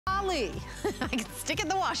golly, I can stick it in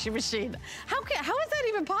the washing machine. How is that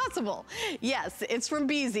even possible? Yes, it's from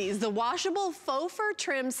Bzees, the washable faux fur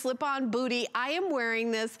trim slip-on bootie. I am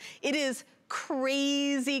wearing this. It is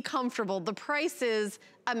crazy comfortable. The price is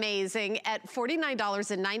amazing at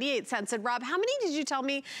 $49.98. And Rob, how many did you tell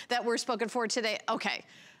me that were spoken for today? Okay.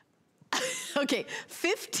 Okay,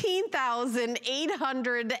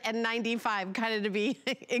 15,895, kind of to be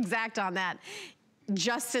exact on that.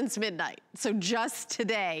 Just since midnight, so just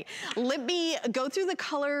today. Let me go through the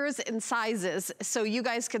colors and sizes so you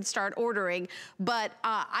guys can start ordering, but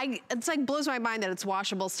it's like blows my mind that it's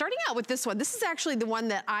washable. Starting out with this one, this is actually the one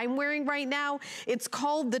that I'm wearing right now. It's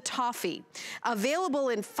called the Toffee. Available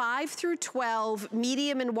in 5 through 12,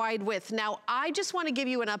 medium and wide width. Now, I just wanna give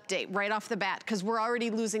you an update right off the bat because we're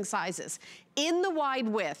already losing sizes. In the wide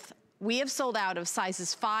width, we have sold out of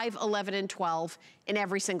sizes 5, 11, and 12 in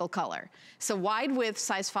every single color. So wide width,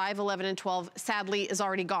 size 5, 11, and 12, sadly, is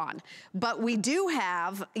already gone. But we do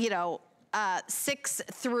have, 6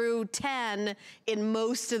 through 10 in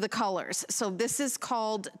most of the colors. So this is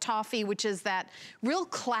called Toffee, which is that real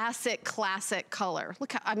classic color.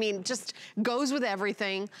 Look, I mean, just goes with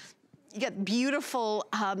everything. You get beautiful,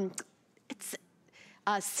 it's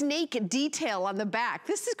snake detail on the back.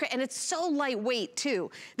 This is great, and it's so lightweight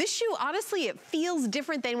too. This shoe, honestly, it feels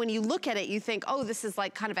different than when you look at it, you think, oh, this is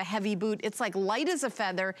like kind of a heavy boot. It's like light as a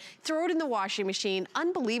feather. Throw it in the washing machine,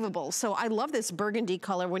 unbelievable. So I love this burgundy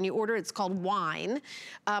color. When you order, it's called Wine.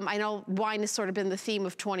 I know wine has sort of been the theme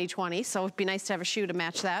of 2020, so it'd be nice to have a shoe to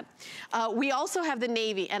match that. We also have the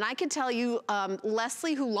navy, and I can tell you,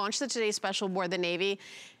 Leslie, who launched the Today Special, wore the navy.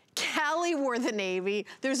 Callie wore the navy.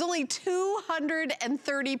 There's only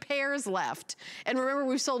 230 pairs left. And remember,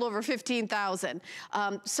 we've sold over 15,000.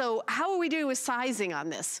 So how are we doing with sizing on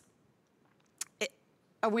this?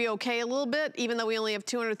 Are we okay a little bit, even though we only have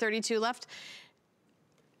 232 left?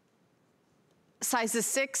 Sizes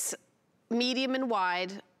 6, medium and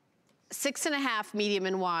wide, 6.5 medium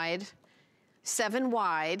and wide, 7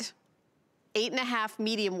 wide, 8.5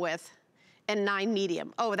 medium width, and 9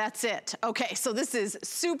 medium. Oh, that's it. Okay, so this is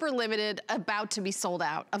super limited, about to be sold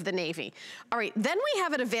out of the navy. All right, then we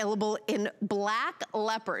have it available in black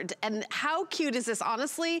leopard. And how cute is this?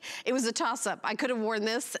 Honestly, it was a toss-up. I could have worn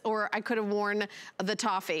this, or I could have worn the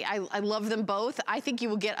Toffee. I love them both. I think you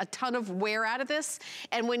will get a ton of wear out of this.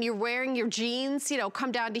 And when you're wearing your jeans,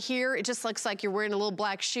 come down to here, it just looks like you're wearing a little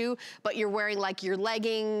black shoe, but you're wearing like your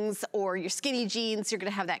leggings or your skinny jeans, you're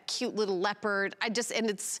gonna have that cute little leopard. And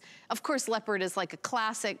it's, of course, leopard is like a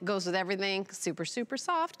classic, goes with everything, super, super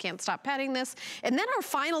soft, can't stop petting this. And then our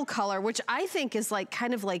final color, which I think is like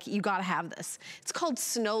kind of like, you gotta have this. It's called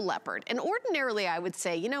Snow Leopard. And ordinarily I would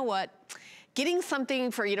say, you know what? Getting something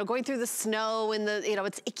for, going through the snow and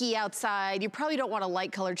it's icky outside, you probably don't want a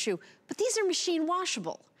light colored shoe, but these are machine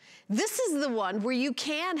washable. This is the one where you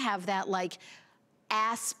can have that like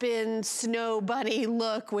aspen snow bunny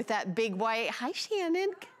look with that big white, hi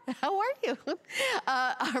Shannon. How are you?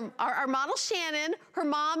 Our model, Shannon, her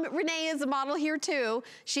mom, Renee, is a model here too.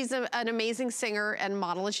 She's an amazing singer and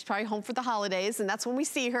model, and she's probably home for the holidays, and that's when we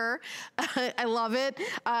see her. I love it.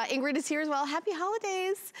 Ingrid is here as well. Happy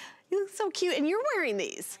holidays. You look so cute, and you're wearing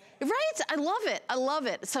these. Right? I love it. I love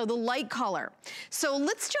it. So the light color. So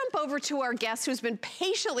let's jump over to our guest who's been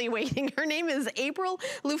patiently waiting. Her name is April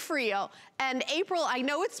Lufrio. And April, I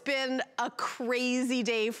know it's been a crazy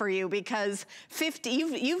day for you because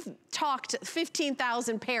you've talked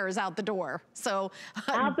 15,000 pairs out the door. So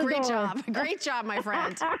great job. Great job, my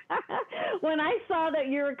friend. When I saw that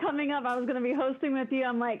you were coming up, I was going to be hosting with you.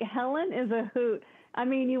 I'm like, Helen is a hoot. I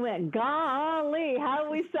mean, you went, golly, how are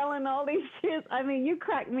we selling all these shoes? I mean, you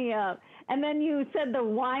cracked me up. And then you said the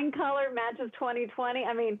wine color matches 2020.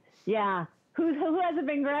 I mean, yeah, who hasn't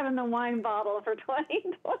been grabbing the wine bottle for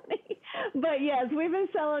 2020? But yes, we've been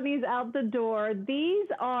selling these out the door. These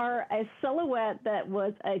are a silhouette that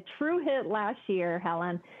was a true hit last year,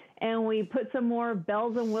 Helen. And we put some more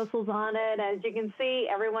bells and whistles on it. As you can see,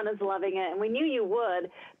 everyone is loving it. And we knew you would,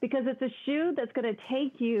 because it's a shoe that's going to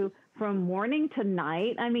take you from morning to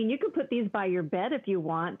night. I mean, you could put these by your bed if you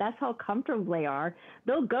want. That's how comfortable they are.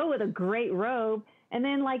 They'll go with a great robe. And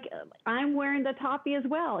then, like, I'm wearing the Toffee as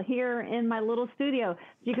well here in my little studio.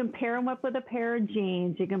 You can pair them up with a pair of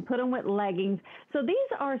jeans. You can put them with leggings. So these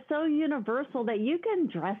are so universal that you can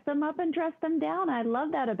dress them up and dress them down. I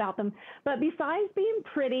love that about them. But besides being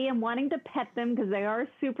pretty and wanting to pet them because they are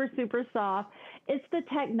super, super soft, it's the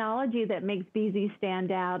technology that makes Bzees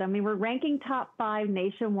stand out. I mean, we're ranking top 5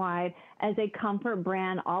 nationwide as a comfort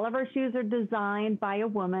brand. All of our shoes are designed by a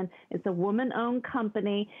woman. It's a woman-owned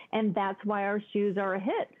company, and that's why our shoes are a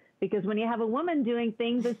hit. because when you have a woman doing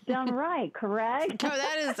things, it's done right, correct? No,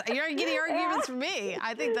 that is, you're getting arguments from me.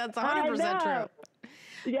 I think that's 100% true.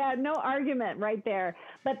 Yeah, no argument right there.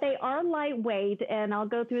 But they are lightweight, and I'll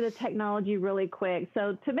go through the technology really quick.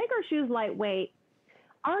 So to make our shoes lightweight,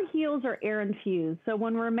 our heels are air infused. So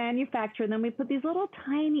when we're manufacturing them, we put these little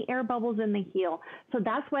tiny air bubbles in the heel. So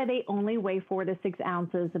that's why they only weigh 4 to 6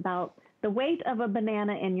 ounces, about the weight of a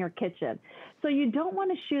banana in your kitchen. So you don't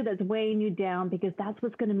want a shoe that's weighing you down, because that's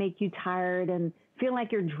what's going to make you tired and feel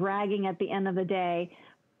like you're dragging at the end of the day.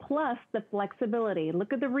 Plus the flexibility.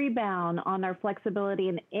 Look at the rebound on our flexibility,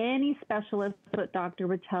 and any specialist foot doctor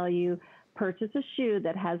would tell you, purchase a shoe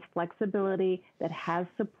that has flexibility, that has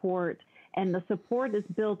support, and the support is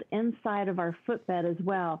built inside of our footbed as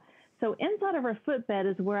well. So inside of our footbed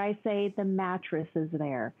is where I say the mattress is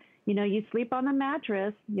there. You know, you sleep on the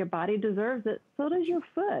mattress, your body deserves it, so does your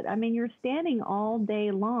foot. I mean, you're standing all day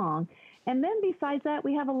long. And then besides that,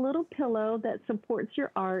 we have a little pillow that supports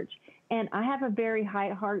your arch. And I have a very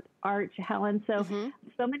high arch, Helen. So,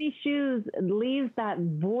 so many shoes leaves that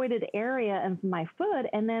voided area of my foot,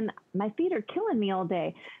 and then my feet are killing me all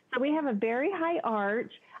day. So we have a very high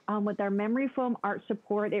arch with our memory foam arch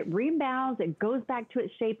support. It rebounds. It goes back to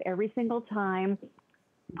its shape every single time.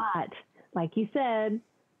 But like you said,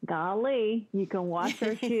 golly, you can wash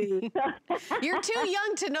our shoes. You're too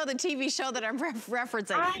young to know the TV show that I'm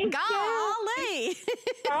referencing. Golly.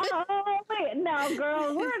 Golly. Now,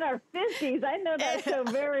 girl, we're in our 50s. I know that show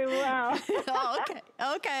very well. Oh,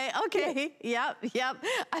 okay. Yep.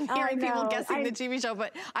 I'm hearing people guessing the TV show,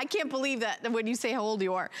 but I can't believe that when you say how old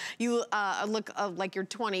you are. You look like you're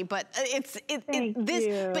 20, but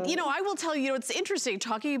But you know, I will tell you, it's interesting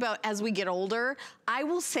talking about as we get older. I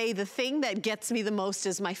will say the thing that gets me the most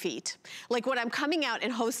is my feet. Like when I'm coming out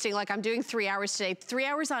and hosting, like I'm doing 3 hours today, 3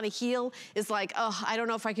 hours on a heel is like, oh, I don't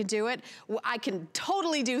know if I can do it. I can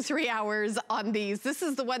totally do 3 hours on these. This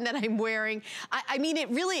is the one that I'm wearing. I mean,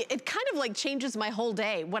 it kind of like changes my whole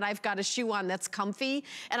day when I've got a shoe on that's comfy,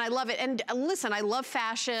 and I love it. And listen, I love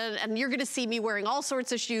fashion, and you're gonna see me wearing all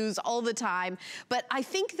sorts of shoes all the time. But I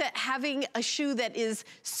think that having a shoe that is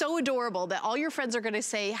so adorable that all your friends are gonna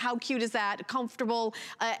say, how cute is that, comfortable,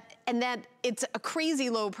 and that it's a crazy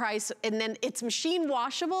low price, and then it's machine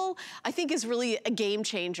washable, I think is really a game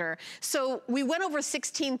changer. So we went over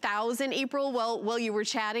 16,000, April, while you were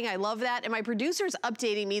chatting. I love that. And my producer's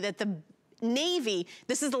updating me that the navy,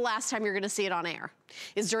 this is the last time you're gonna see it on air,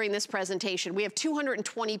 is during this presentation. We have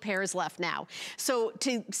 220 pairs left now. So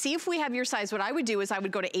to see if we have your size, what I would do is I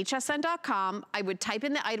would go to hsn.com, I would type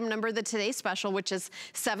in the item number, the today's special, which is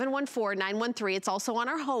 714913. It's also on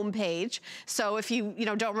our homepage. So if you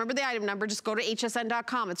don't remember the item number, just go to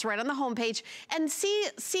hsn.com. It's right on the homepage, and see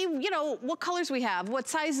what colors we have, what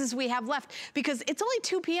sizes we have left, because it's only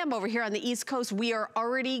 2 p.m. over here on the East Coast. We are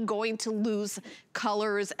already going to lose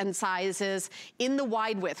colors and sizes in the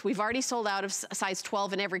wide width. We've already sold out of size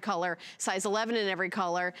 12 in every color, size 11 in every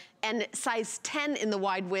color, and size 10 in the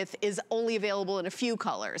wide width is only available in a few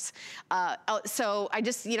colors. So I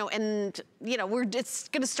just, it's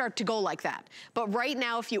gonna start to go like that. But right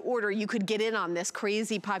now, if you order, you could get in on this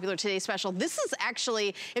crazy popular Today Special. This is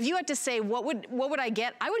actually, if you had to say, what would I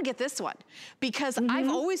get? I would get this one, because I've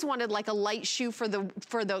always wanted like a light shoe for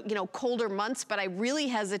the colder months, but I really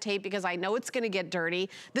hesitate because I know it's gonna get dirty.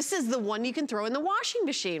 This is the one you can throw in the washing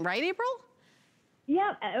machine, right, April?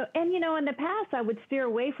 Yeah, and in the past I would steer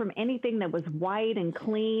away from anything that was white and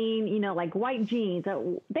clean, like white jeans.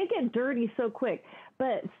 They get dirty so quick.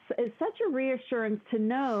 But it's such a reassurance to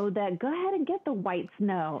know that go ahead and get the white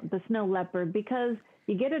snow, the snow leopard, because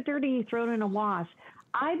you get it dirty, you throw it in a wash.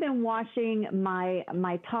 I've been washing my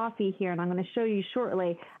toffee here, and I'm going to show you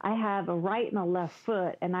shortly. I have a right and a left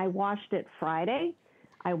foot, and I washed it Friday.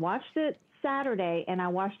 I washed it Saturday, and I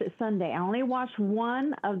washed it Sunday. I only washed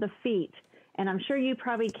one of the feet. And I'm sure you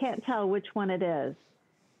probably can't tell which one it is.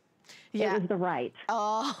 Yeah. It was the right.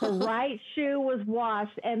 Oh. The right shoe was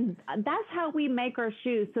washed, and that's how we make our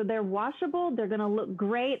shoes. So they're washable. They're going to look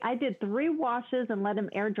great. I did 3 washes and let them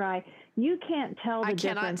air dry. You can't tell the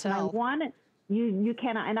difference. I cannot tell. And I wanted, you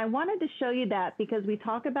cannot. And I wanted to show you that because we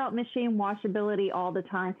talk about machine washability all the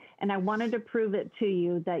time, and I wanted to prove it to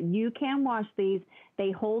you that you can wash these.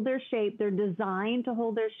 They hold their shape. They're designed to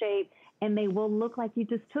hold their shape, and they will look like you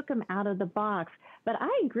just took them out of the box. But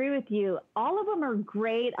I agree with you. All of them are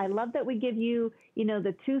great. I love that we give you,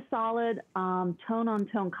 the 2 solid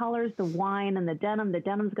tone-on-tone colors, the wine and the denim. The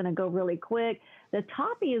denim's going to go really quick. The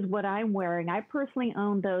toppy is what I'm wearing. I personally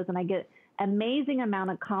own those, and I get amazing amount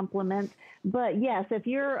of compliments. But yes, if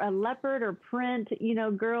you're a leopard or print, you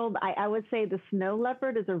know, girl, I would say the snow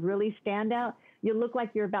leopard is a really standout. You look like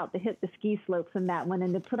you're about to hit the ski slopes in that one,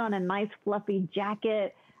 and to put on a nice fluffy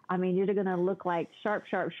jacket, I mean, you're going to look like sharp,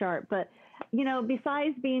 sharp, sharp. But, you know,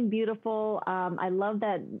 besides being beautiful, I love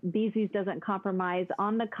that Bzees doesn't compromise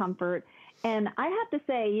on the comfort. And I have to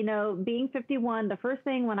say, you know, being 51, the first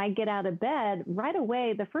thing when I get out of bed, right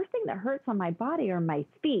away, the first thing that hurts on my body are my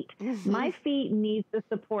feet. My feet need the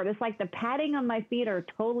support. It's like the padding on my feet are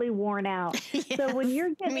totally worn out. Yes, so when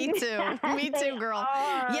you're getting me too. Me too, girl.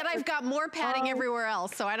 Yet I've got more padding everywhere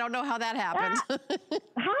else, so I don't know how that happened.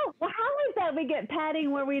 How is that we get padding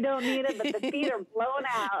where we don't need it, but the feet are blown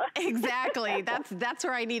out? Exactly. That's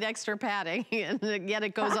where I need extra padding, and yet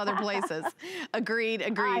it goes other places. Agreed.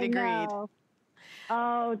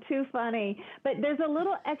 Oh, too funny. But there's a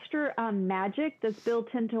little extra magic that's built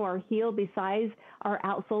into our heel besides our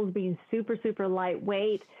outsoles being super, super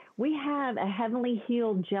lightweight. We have a Heavenly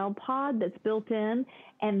Heel gel pod that's built in,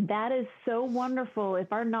 and that is so wonderful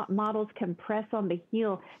if our models can press on the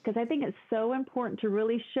heel, because I think it's so important to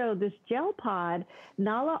really show this gel pod.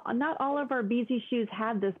 Not all of our Bzees shoes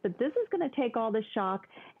have this, but this is going to take all the shock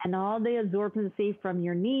and all the absorbency from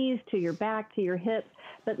your knees to your back to your hips.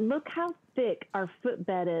 But look how thick our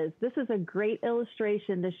footbed is. This is a great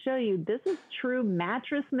illustration to show you this is true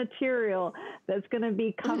mattress material that's going to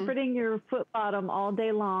be comforting your foot bottom all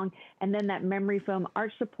day long. And then that memory foam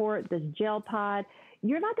arch support, this gel pod.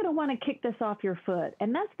 You're not going to want to kick this off your foot.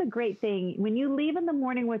 And that's the great thing. When you leave in the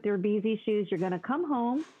morning with your Bzees shoes, you're going to come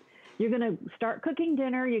home. You're going to start cooking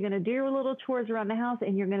dinner. You're going to do your little chores around the house,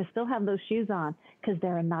 and you're going to still have those shoes on because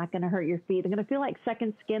they're not going to hurt your feet. They're going to feel like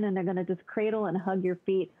second skin, and they're going to just cradle and hug your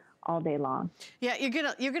feet all day long. Yeah, you're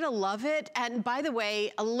gonna love it. And by the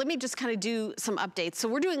way, let me just kind of do some updates. So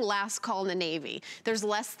we're doing last call in the Navy. There's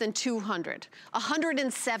less than 200,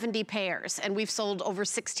 170 pairs, and we've sold over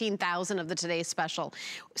 16,000 of the today's special.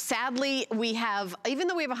 Sadly, we have, even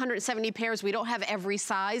though we have 170 pairs, we don't have every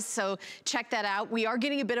size, so check that out. We are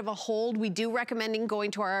getting a bit of a hold. We do recommend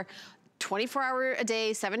going to our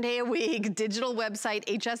 24-hour-a-day, 7-day-a-week digital website,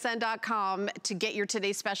 hsn.com, to get your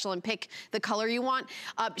today's special and pick the color you want.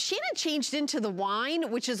 Shannon changed into the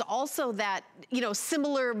wine, which is also that, you know,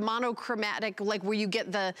 similar monochromatic, like where you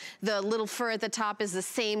get the little fur at the top is the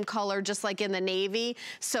same color, just like in the navy.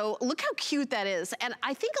 So look how cute that is. And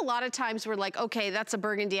I think a lot of times we're like, okay, that's a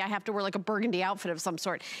burgundy. I have to wear like a burgundy outfit of some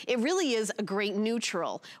sort. It really is a great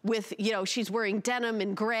neutral with, you know, she's wearing denim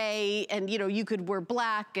and gray, and, you know, you could wear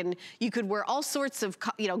black, and you could wear all sorts of,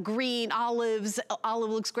 you know, green, olives.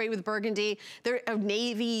 Olive looks great with burgundy. They're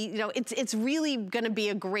navy, you know, it's really gonna be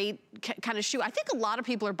a great kind of shoe. I think a lot of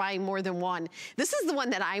people are buying more than one. This is the one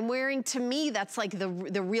that I'm wearing. To me, that's like the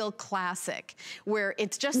real classic, where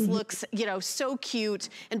it just looks, you know, so cute.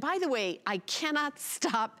 And by the way, I cannot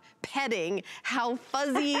stop petting how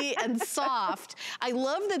fuzzy and soft. I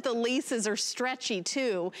love that the laces are stretchy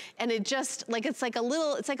too, and it just like it's like a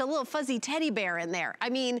little fuzzy teddy bear in there.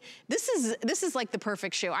 I mean, this is like the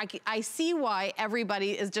perfect shoe. I see why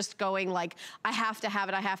everybody is just going like, I have to have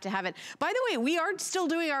it, I have to have it. By the way, we are still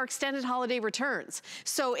doing our extended holiday returns.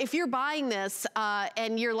 So if you're buying this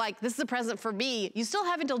and you're like, this is a present for me, you still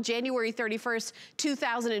have until January 31st,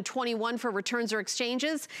 2021 for returns or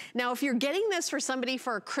exchanges. Now, if you're getting this for somebody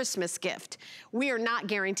for a Christmas gift, we are not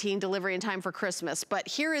guaranteeing delivery in time for Christmas, but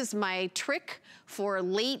here is my trick for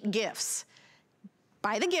late gifts.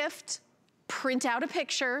 Buy the gift, print out a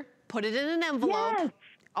picture, put it in an envelope. Yes.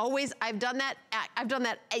 Always, I've done that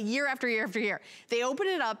year after year after year. They open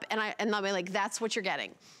it up and they'll be like, that's what you're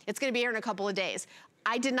getting. It's gonna be here in a couple of days.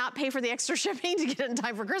 I did not pay for the extra shipping to get it in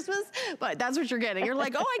time for Christmas, but that's what you're getting. You're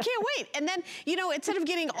like, oh, I can't wait. And then, you know, instead of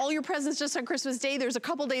getting all your presents just on Christmas Day, there's a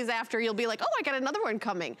couple days after you'll be like, oh, I got another one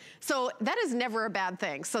coming. So that is never a bad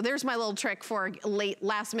thing. So there's my little trick for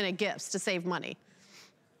last minute gifts to save money.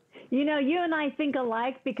 You know, you and I think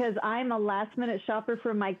alike because I'm a last minute shopper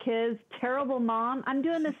for my kids. Terrible mom. I'm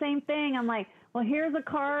doing the same thing. I'm like, well, here's a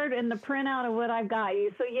card and the printout of what I've got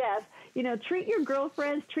you. So yes, you know, treat your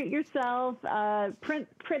girlfriends, treat yourself, print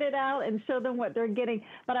it out and show them what they're getting.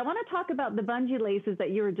 But I want to talk about the bungee laces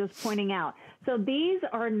that you were just pointing out. So these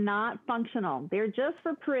are not functional. They're just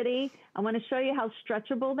for pretty. I want to show you how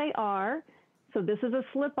stretchable they are. So this is a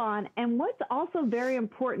slip-on. And what's also very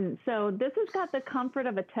important, so this has got the comfort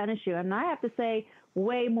of a tennis shoe. And I have to say,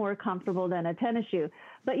 way more comfortable than a tennis shoe.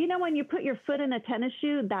 But you know, when you put your foot in a tennis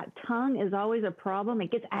shoe, that tongue is always a problem.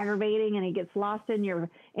 It gets aggravating and it gets lost in your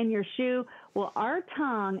shoe. Well, our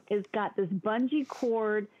tongue has got this bungee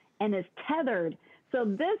cord and is tethered. So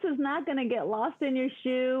this is not going to get lost in your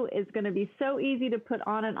shoe. It's going to be so easy to put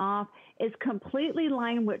on and off. It's completely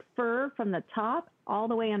lined with fur from the top all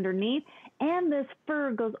the way underneath. And this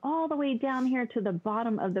fur goes all the way down here to the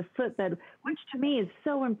bottom of the footbed, which to me is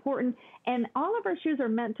so important. And all of our shoes are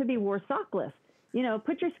meant to be wore sockless. You know,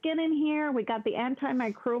 put your skin in here. We got the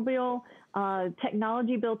antimicrobial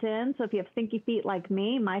technology built in. So if you have stinky feet like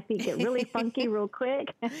me, my feet get really funky real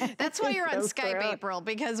quick. That's why you're on Skype, April,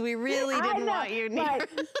 because we really didn't want you near.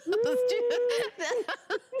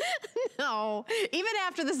 No, even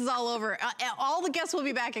after this is all over, all the guests will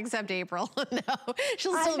be back except April. No,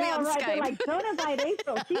 she'll still be on Skype. They're like, don't invite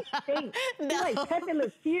April. She stinks. She's like Pepe Le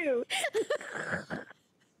Pew.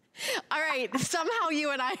 All right, somehow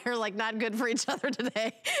you and I are like not good for each other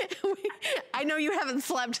today. I know you haven't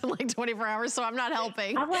slept in like 24 hours, so I'm not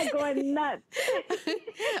helping. I'm like going nuts. I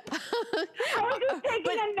was just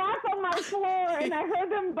taking a nap on my floor and I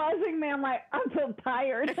heard them buzzing me. I'm like, I'm so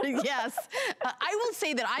tired. Yes. I will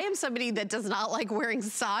say that I am somebody that does not like wearing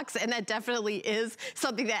socks, and that definitely is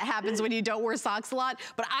something that happens when you don't wear socks a lot.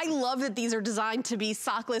 But I love that these are designed to be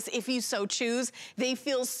sockless if you so choose. They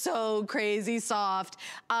feel so crazy soft.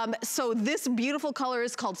 So this beautiful color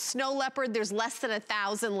is called Snow Leopard. There's less than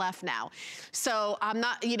 1,000 left now. So I'm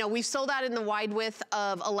not, you know, we've sold out in the wide width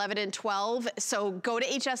of 11 and 12. So go to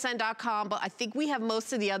hsn.com, but I think we have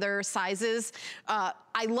most of the other sizes.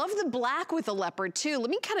 I love the black with the leopard too. Let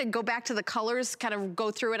me kind of go back to the colors, kind of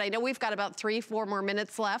go through it. I know we've got about 3-4 more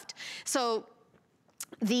minutes left. So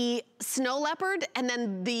the Snow Leopard and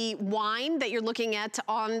then the wine that you're looking at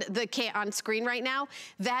on screen right now,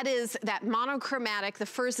 that is that monochromatic. The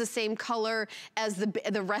fur is the same color as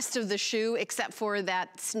the rest of the shoe except for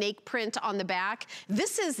that snake print on the back.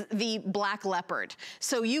 This is the black leopard.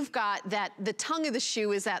 So you've got that, the tongue of the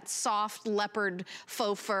shoe is that soft leopard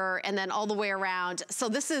faux fur and then all the way around. So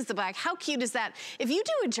this is the black. How cute is that? If you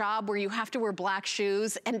do a job where you have to wear black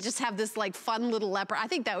shoes and just have this like fun little leopard, I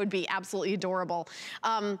think that would be absolutely adorable.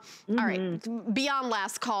 All right, beyond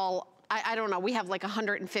last call, I don't know, we have like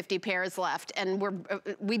 150 pairs left, and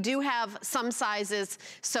we do have some sizes,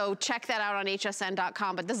 so check that out on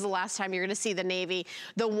hsn.com, but this is the last time you're gonna see the navy.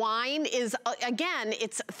 The wine is, again,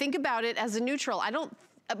 think about it as a neutral.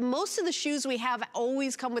 Most of the shoes we have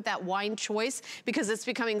always come with that wine choice because it's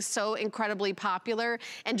becoming so incredibly popular,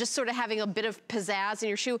 and just sort of having a bit of pizzazz in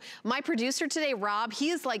your shoe. My producer today, Rob, he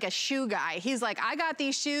is like a shoe guy. He's like, I got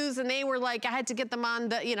these shoes and they were like, I had to get them on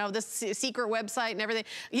the, you know, the secret website and everything.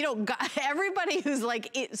 You know, everybody who's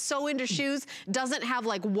like so into shoes doesn't have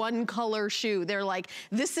like one color shoe. They're like,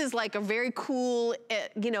 this is like a very cool,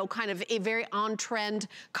 you know, kind of a very on-trend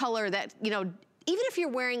color that, you know, even if you're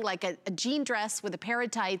wearing like a jean dress with a pair of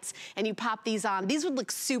tights and you pop these on, these would look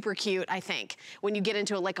super cute, I think, when you get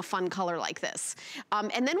into like a fun color like this.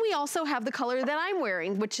 And then we also have the color that I'm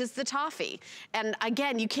wearing, which is the toffee. And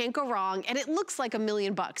again, you can't go wrong. And it looks like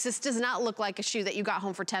 $1,000,000. This does not look like a shoe that you got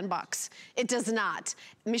home for 10 bucks. It does not.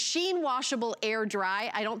 Machine washable, air dry.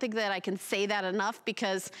 I don't think that I can say that enough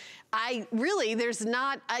because there's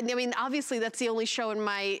not, I mean, obviously that's the only show in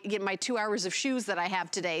my 2 hours of shoes that I have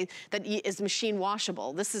today that is machine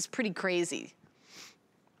washable. This is pretty crazy.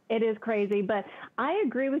 It is crazy, but I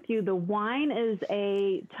agree with you. The wine is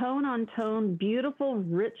a tone-on-tone, beautiful,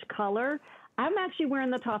 rich color. I'm actually wearing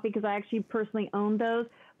the toffee because I actually personally own those,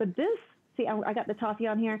 but this, see, I got the toffee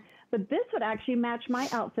on here, but this would actually match my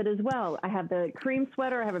outfit as well. I have the cream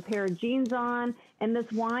sweater, I have a pair of jeans on, and this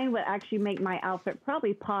wine would actually make my outfit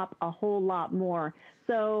probably pop a whole lot more.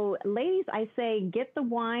 So ladies, I say get the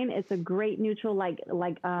wine. It's a great neutral, like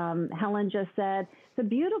Helen just said. It's a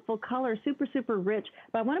beautiful color, super, super rich.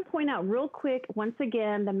 But I want to point out real quick, once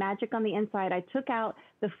again, the magic on the inside. I took out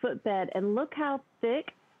the footbed, and look how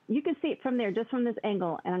thick. You can see it from there, just from this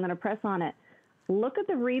angle, and I'm going to press on it. Look at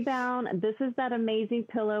the rebound. This is that amazing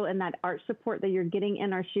pillow and that arch support that you're getting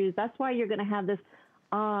in our shoes. That's why you're going to have this,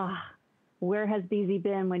 where has Bzees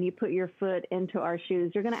been when you put your foot into our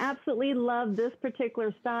shoes? You're going to absolutely love this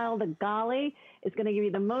particular style. The Golly is going to give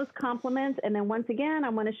you the most compliments. And then once again, I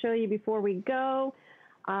want to show you before we go,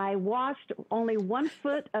 I washed only 1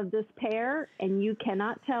 foot of this pair, and you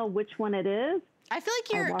cannot tell which one it is. I feel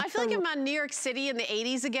like I'm on New York City in the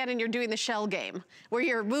 80s again, and you're doing the shell game where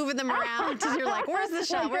you're moving them around and you're like, where's the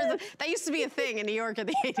shell? That used to be a thing in New York in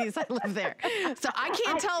the 80s. I lived there. So I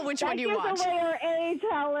can't tell which one you watch. That gives away our age,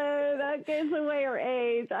 Helen. That gives away our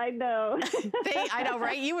age. I know. I know,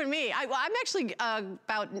 right? You and me. I'm actually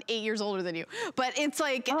about 8 years older than you. But it's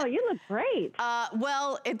like... Oh, you look great.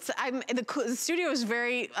 Well, the studio is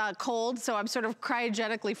very cold, so I'm sort of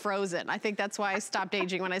cryogenically frozen. I think that's why I stopped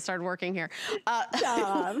aging when I started working here.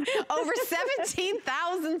 job. Over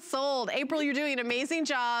 17,000 sold. April, you're doing an amazing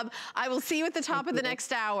job. I will see you at the top of the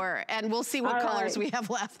next hour, and we'll see what colors we have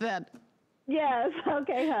left then. Yes.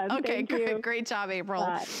 Okay, hon. Okay, great job, April.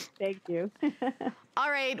 Bye. Thank you. All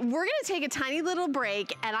right, we're gonna take a tiny little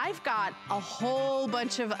break, and I've got a whole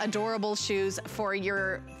bunch of adorable shoes for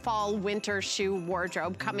your fall winter shoe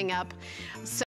wardrobe coming up. So